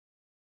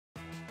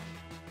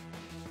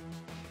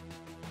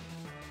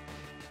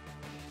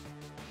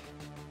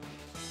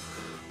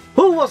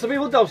What's up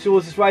people,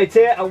 Dobbsyrules is right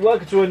here and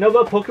welcome to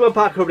another Pokemon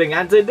pack opening,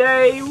 and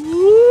today,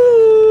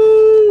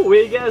 woo,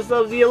 we get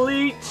ourselves the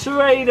Elite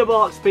Trainer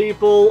Box,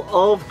 people,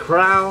 of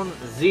Crown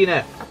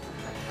Zenith.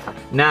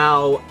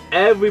 Now,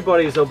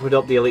 everybody's opened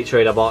up the Elite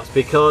Trainer Box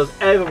because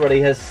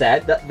everybody has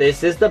said that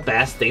this is the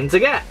best thing to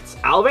get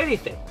out of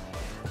anything.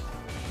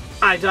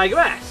 I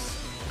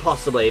digress,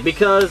 possibly,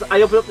 because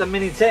I opened up the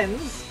mini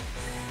tins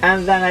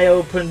and then I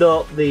opened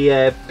up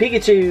the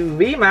Pikachu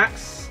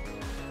VMAX.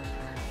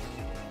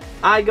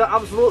 I got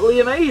absolutely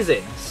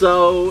amazing.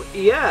 So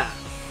yeah,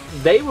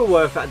 they were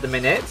worth it at the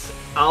minute.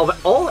 Out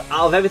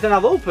of everything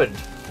I've opened,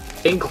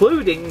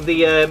 including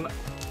the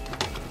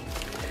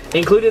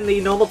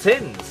normal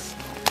tins.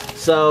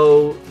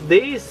 So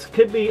these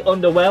could be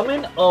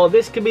underwhelming, or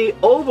this could be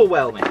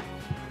overwhelming.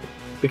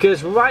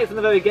 Because right from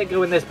the very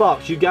get-go in this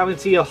box, you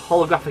guarantee a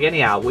holographic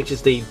anyhow, which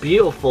is the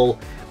beautiful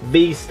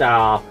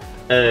V-Star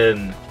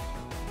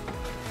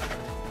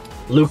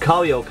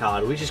Lucario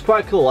card, which is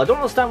quite cool. I don't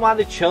understand why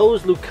they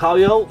chose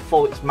Lucario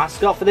for its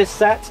mascot for this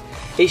set.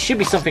 It should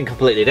be something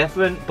completely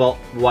different, but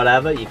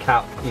whatever. You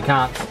can't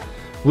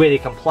really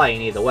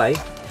complain either way.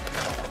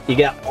 You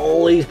get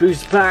all these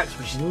booster packs,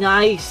 which is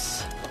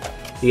nice.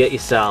 You get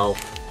yourself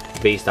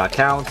V-Star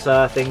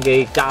counter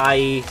thingy,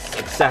 dice,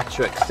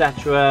 etc,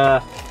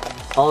 etc.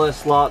 All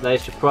this lot.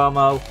 There's your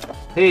promo.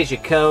 Here's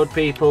your code,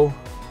 people,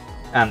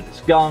 and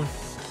it's gone.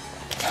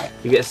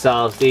 You get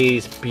yourselves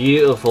these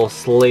beautiful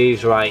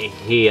sleeves right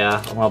here.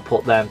 I'm going to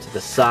put them to the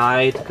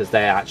side because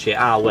they actually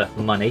are worth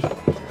money.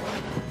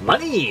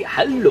 Money!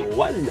 Hello,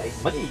 I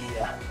like money.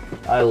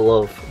 I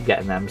love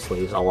getting them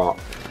sleeves a lot.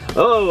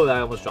 Oh,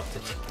 I almost dropped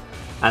it.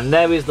 And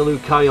there is the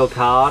Lucario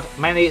card.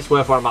 Mainly it's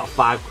worth around about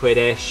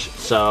 £5-ish.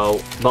 So,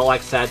 but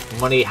like I said,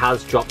 money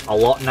has dropped a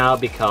lot now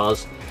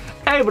because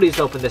everybody's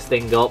opened this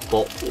thing up.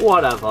 But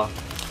whatever,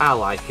 I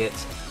like it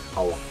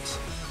a lot.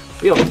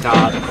 Beautiful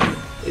card.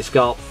 It's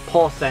got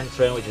poor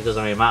centering, which it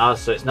doesn't really matter,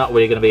 so it's not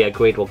really going to be a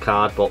gradable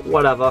card, but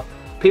whatever.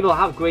 People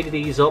have graded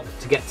these up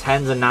to get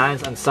 10s and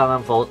 9s and sell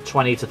them for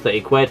 20 to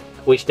 30 quid,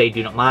 which they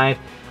do not mind.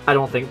 I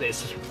don't think that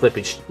it's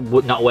flipping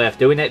not worth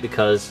doing it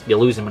because you're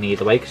losing money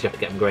either way because you have to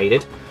get them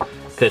graded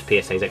because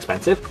PSA is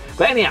expensive.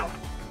 But anyhow,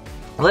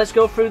 let's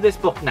go through this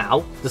book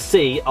now to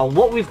see on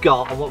what we've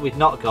got and what we've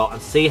not got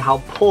and see how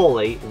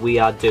poorly we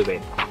are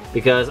doing,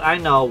 because I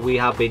know we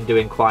have been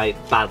doing quite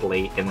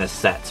badly in this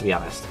set, to be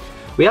honest.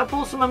 We have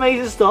pulled some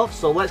amazing stuff,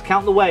 so let's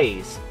count the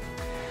ways.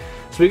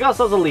 So we got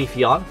ourselves a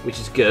Leafeon, which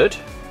is good.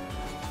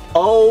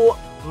 Oh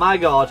my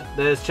god,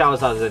 there's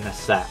Charizards in this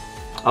set.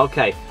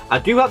 Okay, I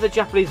do have the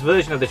Japanese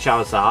version of the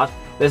Charizard.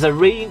 There's a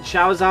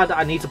re-Charizard that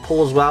I need to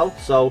pull as well.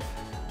 So,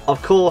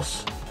 of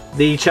course,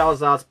 the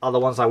Charizards are the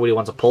ones I really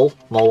want to pull,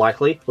 more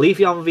likely.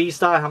 Leafeon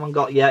V-Star I haven't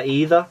got yet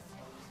either.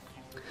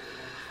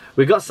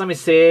 We've got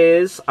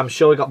Semi-Sears, I'm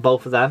sure we got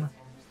both of them.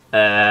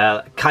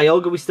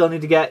 Kyogre we still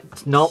need to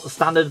get. No,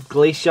 standard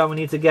Glaceon we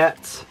need to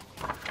get.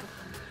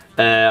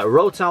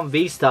 Rotom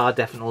V-Star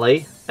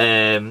definitely.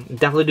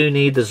 Definitely do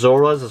need the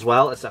Zoras as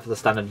well, except for the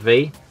standard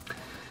V.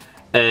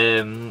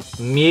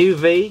 Mew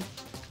V.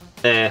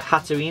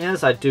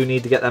 Hatterinas, I do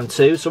need to get them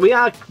too. So we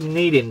are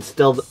needing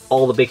still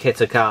all the big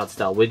hitter cards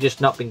still. We've just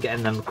not been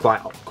getting them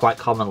quite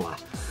commonly.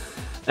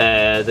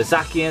 The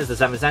Zacians, the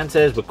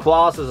Zamazentas, with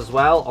Quasars as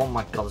well. Oh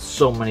my god, there's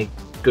so many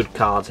good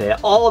cards here.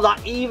 Oh, that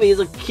Eevee is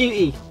a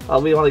cutie.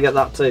 Oh, we want to get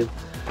that too.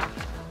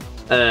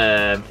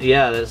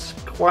 Yeah, there's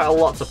quite a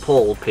lot to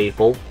pull,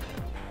 people.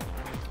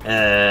 We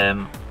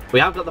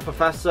have got the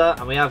Professor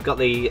and we have got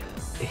the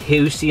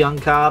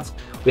Huseon cards.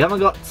 We haven't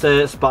got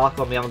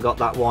Sparkle, we haven't got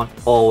that one,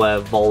 or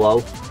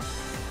Volo.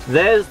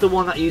 There's the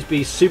one that used to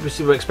be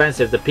super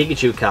expensive, the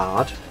Pikachu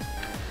card.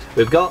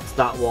 We've got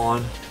that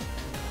one.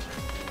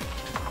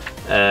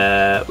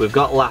 We've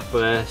got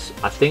Lapras.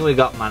 I think we've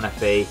got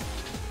Manaphy.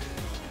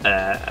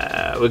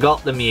 We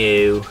got the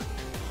Mew,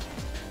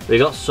 we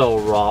got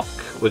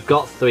Solrock, we've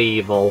got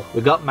Threevil,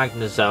 we've got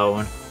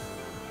Magnezone,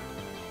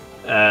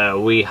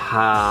 we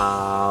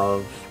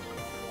have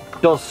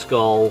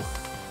Duskull,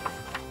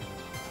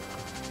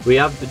 we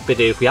have the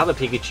Bidoof, we have a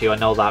Pikachu, I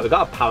know that, we've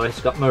got a Paris,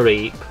 we've got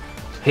Mareep.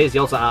 Here's the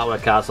ultimate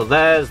artwork card, so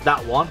there's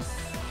that one,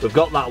 we've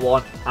got that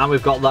one, and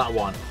we've got that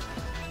one.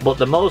 But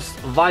the most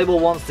viable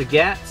ones to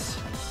get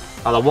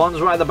are the ones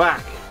right at the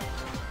back.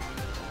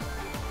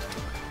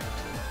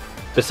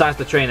 Besides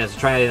the trainers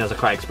are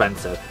quite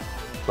expensive.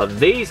 But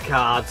these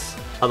cards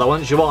are the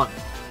ones you want.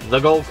 The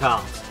gold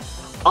cards.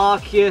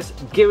 Arceus,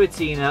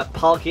 Giratina,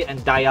 Palkia and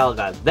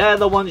Dialga. They're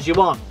the ones you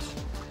want.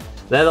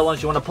 They're the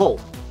ones you want to pull.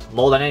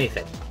 More than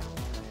anything.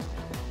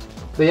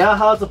 They are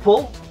hard to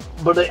pull,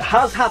 but it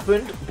has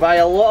happened by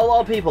a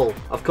lot of people.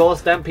 Of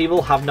course, them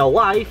people have no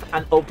life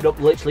and open up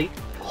literally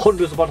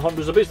hundreds upon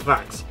hundreds of booster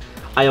packs.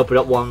 I open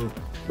up one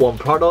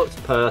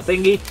product per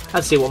thingy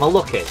and see what my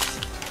luck is.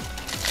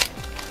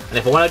 And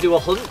if I want to do a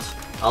hunt,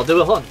 I'll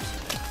do a hunt.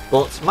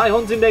 But my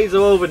hunting days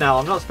are over now.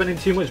 I'm not spending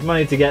too much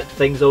money to get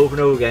things over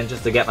and over again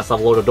just to get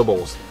myself a load of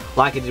doubles.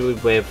 Like I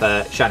did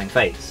with Shining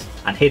Fates.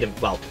 And Hidden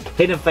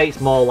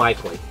Fates more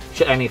likely.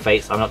 Shining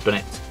Fates, I've not done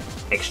it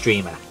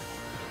extremer.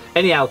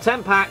 Anyhow,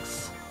 10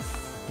 packs,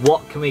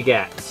 what can we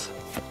get?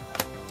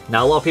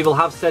 Now, a lot of people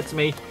have said to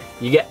me,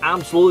 you get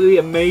absolutely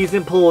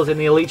amazing pulls in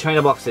the Elite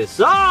Trainer boxes.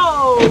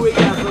 So, we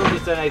get Ability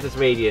Donatus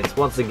Radiance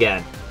once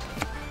again.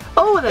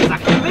 Oh, and there's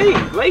actually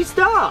me. Great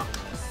start.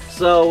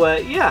 So,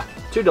 yeah,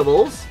 2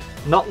 doubles.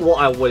 Not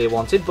what I really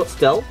wanted, but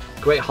still,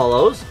 great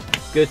hollows.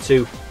 Good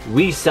to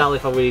resell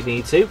if I really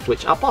need to,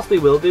 which I possibly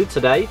will do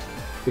today.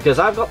 Because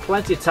I've got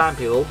plenty of time,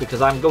 people,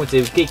 because I'm going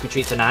to Geek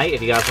Retreat tonight,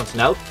 if you guys want to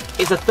know.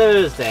 It's a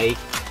Thursday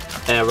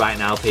right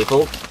now,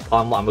 people,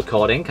 on what I'm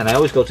recording. And I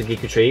always go to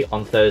Geek Retreat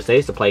on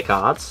Thursdays to play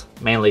cards.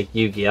 Mainly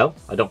Yu-Gi-Oh!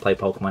 I don't play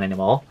Pokemon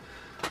anymore.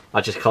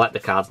 I just collect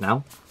the cards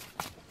now.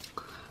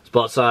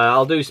 But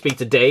I'll speak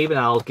to Dave, and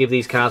I'll give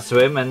these cards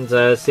to him and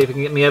see if he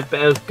can get me a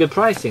bit of good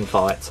pricing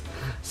for it.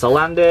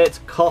 Salandit,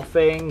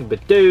 Coughing,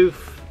 Bidoof,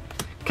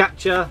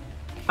 Catcher,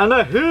 and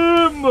a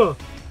him!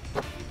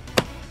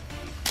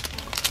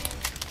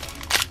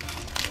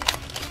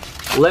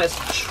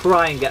 Let's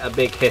try and get a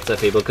big hitter,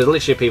 people, because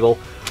literally, people,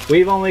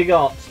 we've only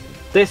got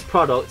this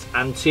product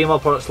and 2 more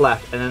products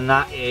left, and then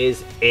that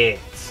is it.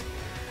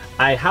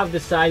 I have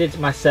decided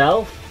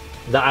myself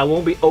that I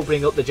won't be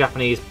opening up the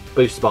Japanese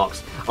booster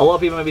box. A lot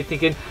of people may be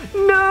thinking,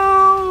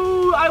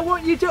 no, I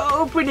want you to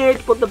open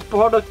it, but the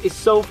product is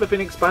so flipping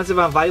expensive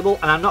and valuable,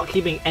 and I'm not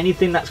keeping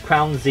anything that's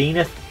Crown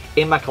Zenith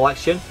in my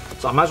collection,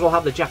 so I might as well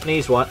have the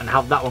Japanese one and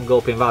have that one go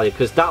up in value,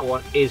 because that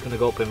one is going to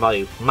go up in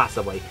value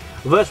massively.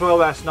 Reverse Royal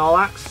Rare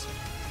Snorlax,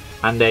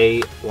 and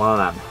one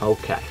of them.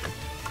 Okay.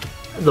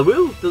 The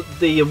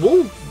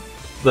wool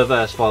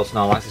reverse foil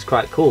Snorlax is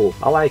quite cool.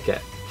 I like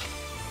it.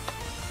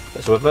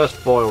 It's a reverse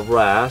foil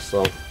rare,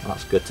 so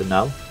that's good to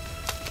know.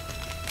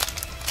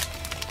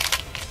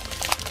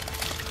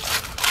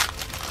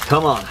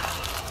 Come on,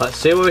 let's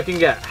see what we can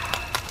get.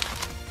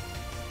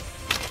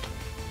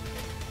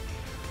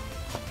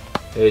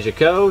 Here's your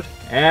code,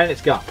 and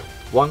it's gone.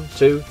 1,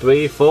 2,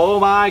 3,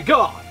 4. My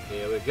God!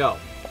 Here we go.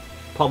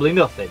 Probably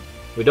nothing.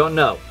 We don't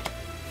know.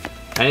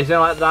 Anything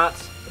like that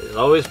is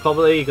always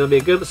probably going to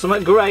be a good,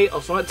 something great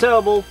or something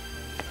terrible.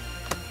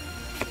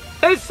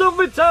 It's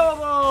something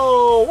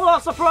terrible! What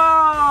a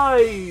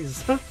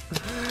surprise!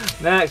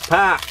 Next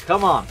pack,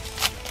 come on.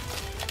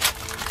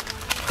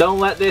 Don't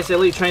let this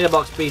Elite Trainer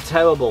box be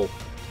terrible.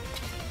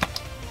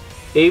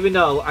 Even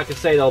though I can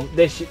say though,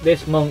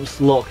 this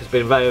month's luck has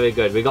been very, very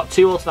good. We got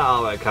 2 alternate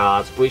artwork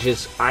cards, which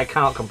is, I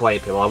cannot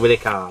complain, people. I really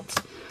can't.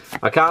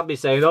 I can't be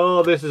saying,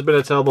 oh, this has been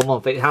a terrible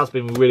month. It has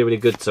been really, really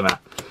good to me.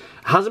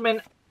 Hasn't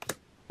been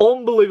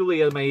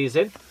unbelievably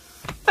amazing.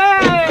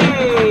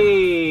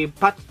 Hey!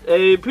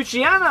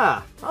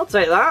 Puchiana! I'll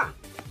take that.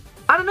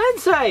 And an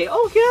Entei!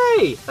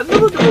 Okay!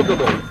 Another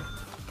double-double.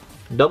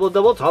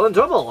 Double-double, Toll and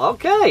Trouble.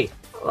 Okay.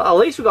 Well,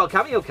 at least we got a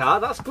cameo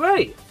card. That's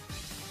great.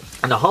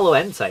 And a Hollow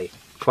Entei.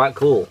 Quite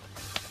cool.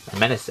 And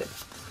menacing.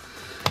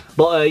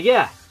 But,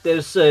 yeah.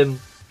 There's,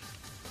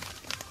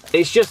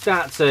 it's just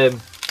that,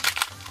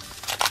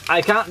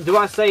 I can't, do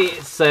I say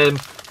it's,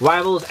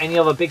 rivals any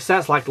other big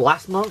sets like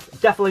last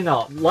month? Definitely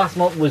not. Last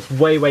month was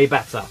way, way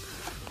better.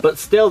 But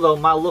still though,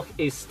 my luck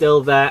is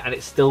still there and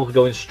it's still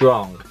going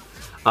strong.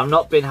 I've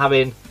not been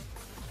having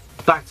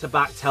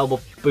back-to-back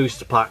terrible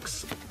booster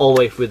packs all the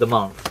way through the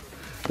month.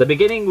 The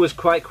beginning was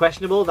quite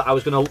questionable that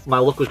my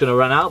luck was gonna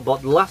run out,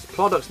 but the last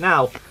products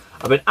now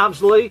have been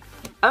absolutely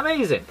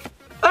amazing.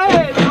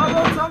 Hey, we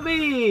got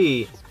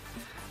Zombie!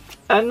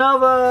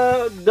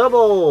 Another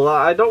double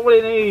I don't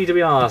really need, to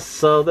be honest.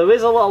 So there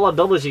is a lot of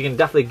doubles you can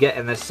definitely get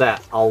in this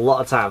set a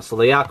lot of times, so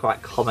they are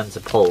quite common to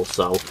pull.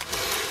 So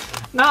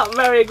not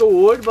very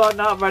good, but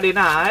not very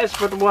nice,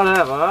 but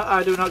whatever,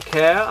 I do not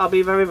care. I'll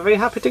be very, very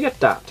happy to get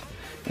that.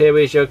 Here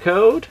is your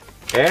code,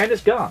 and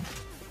it's gone.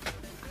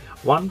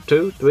 1,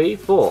 2, 3,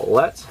 4.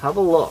 Let's have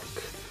a look.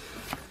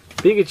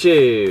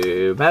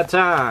 Pikachu,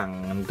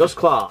 Metang,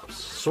 Dusclops,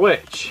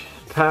 Switch,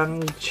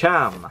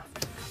 Pancham,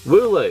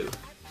 Wooloo,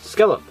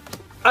 Skeleton.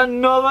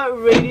 Another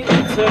Radiant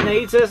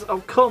Eternatus?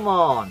 Oh, come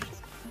on.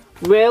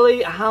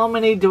 Really? How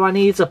many do I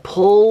need to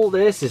pull?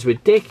 This is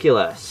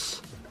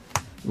ridiculous.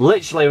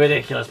 Literally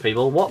ridiculous,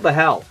 people. What the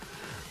hell?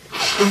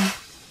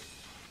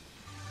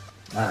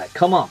 Alright,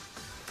 come on.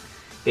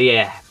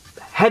 Yeah.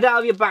 Head out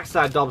of your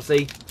backside,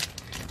 Dobbsy.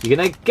 You're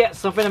going to get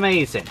something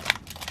amazing.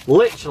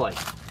 Literally.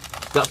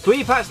 Got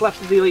 3 packs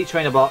left of the Elite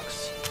Trainer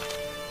box.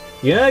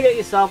 You're going to get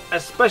yourself a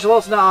special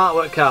alternate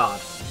artwork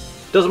card.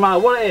 Doesn't matter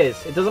what it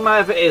is. It doesn't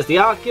matter if it is the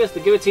Arceus, the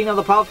Giratina,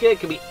 the Palkia. It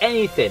could be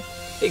anything.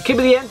 It could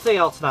be the Entei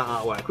alternate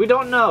artwork. We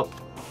don't know.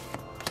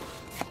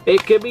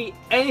 It could be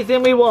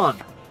anything we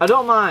want. I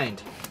don't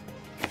mind.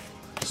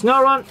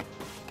 Snorunt.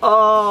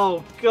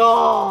 Oh,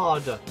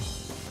 God.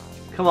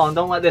 Come on,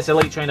 don't let this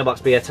Elite Trainer box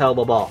be a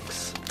terrible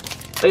box.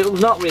 It's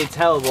not really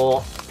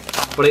terrible,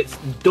 but it's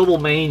double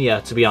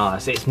mania, to be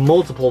honest. It's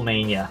multiple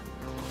mania.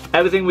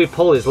 Everything we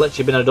pull has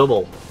literally been a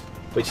double,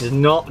 which is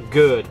not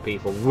good,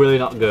 people. Really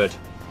not good.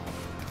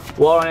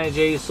 War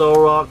Energy,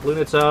 Solrock,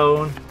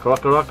 Lunatone,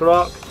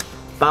 Krokorok,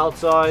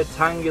 Baltoy,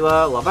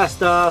 Tangela,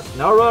 Lavesta,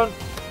 Snorunt,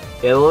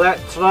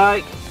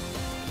 Electrike,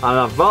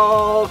 and a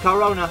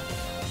Volcarona.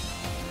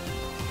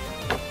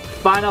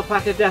 Final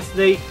pack of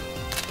Destiny.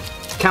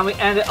 Can we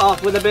end it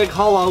off with a big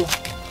holo?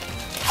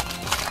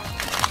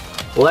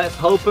 Let's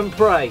hope and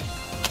pray.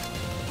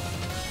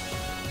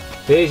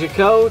 Here's your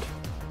code,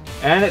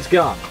 and it's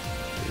gone.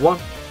 1,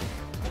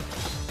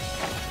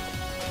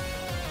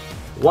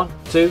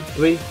 2,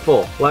 3,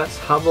 4. Let's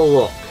have a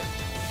look.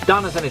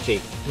 Darkness Energy,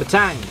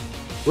 Matang,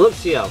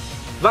 Luxio,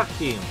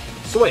 Vacuum,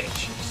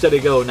 Switch, steady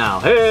go now.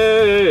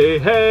 Hey,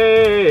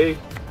 hey!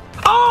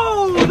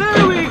 Oh,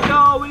 there we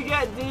go! We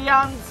get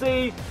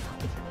Diancie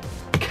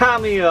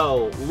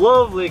Cameo.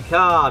 Lovely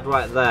card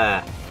right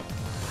there.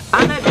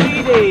 And a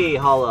BD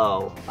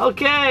holo.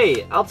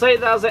 Okay, I'll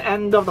take that as the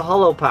end of the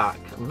holo pack.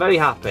 I'm very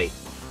happy.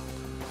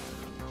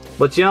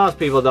 But you know,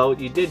 people though,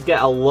 you did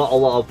get a lot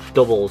of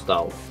doubles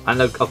though. And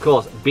of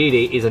course,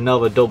 BD is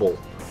another double,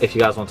 if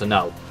you guys want to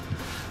know.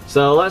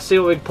 So let's see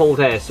what we pulled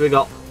here. So we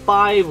got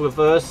 5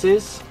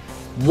 reverses,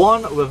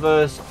 1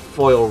 reverse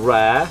foil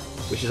rare,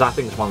 which is, I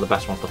think, is one of the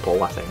best ones to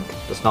pull, I think.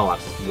 The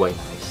Snorlax is way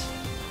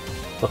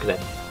nice. Look at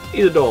him.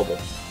 He's adorable.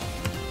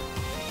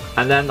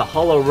 And then the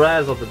holo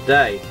rares of the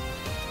day.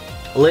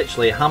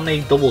 Literally, how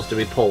many doubles do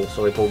we pull?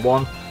 So we pulled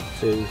 1,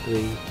 2,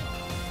 3,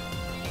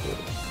 4.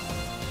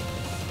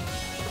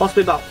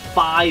 Possibly about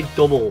 5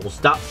 doubles.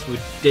 That's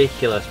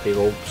ridiculous,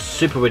 people.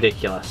 Super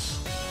ridiculous.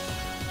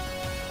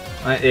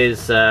 It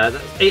is,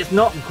 it's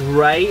not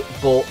great,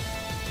 but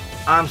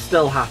I'm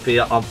still happy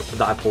that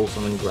I pulled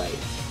something great.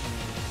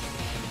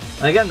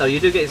 And again though, you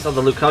do get yourself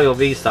the Lucario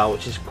V-Star,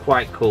 which is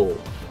quite cool.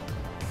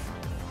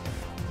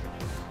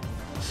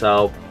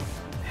 So,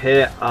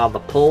 here are the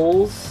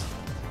pulls.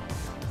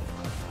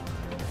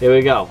 Here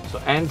we go. So,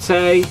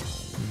 Entei,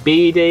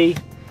 BD,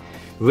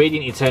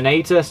 Radiant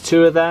Eternatus,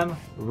 2 of them,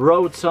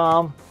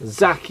 Rotom,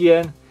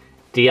 Zacian,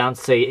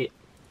 Diancie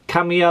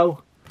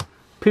Cameo,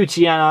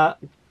 Poochyena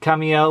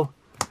Cameo,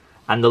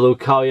 and the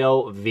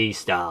Lucario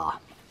V-Star.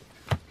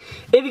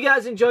 If you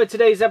guys enjoyed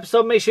today's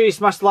episode, make sure you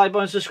smash the like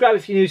button, subscribe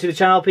if you're new to the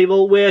channel,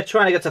 people. We're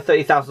trying to get to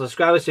 30,000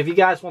 subscribers, so if you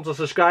guys want to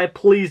subscribe,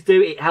 please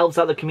do. It helps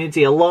out the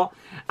community a lot,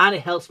 and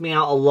it helps me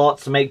out a lot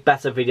to make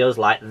better videos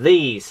like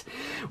these.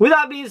 With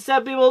that being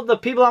said, people, the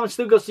people I'm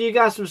still going to see you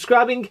guys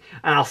subscribing,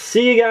 and I'll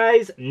see you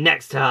guys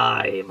next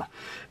time.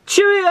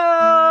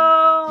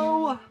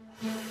 Cheerio!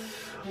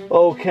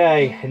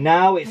 Okay,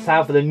 now it's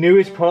time for the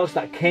newest products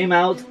that came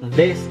out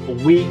this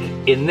week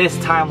in this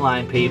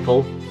timeline,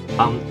 people.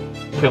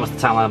 Pretty much the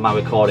timeline of my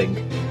recording.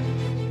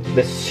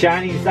 The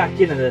shiny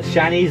Zacian and the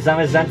shiny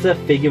Zamazenta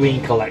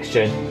figurine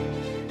collection.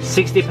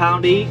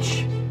 £60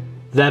 each.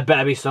 There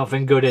better be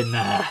something good in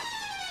there.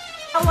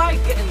 I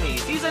like getting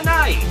these. These are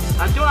nice.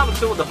 I don't have a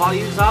clue what the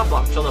values are, but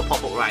I'm sure they'll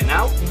pop up right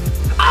now.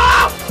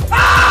 Ah!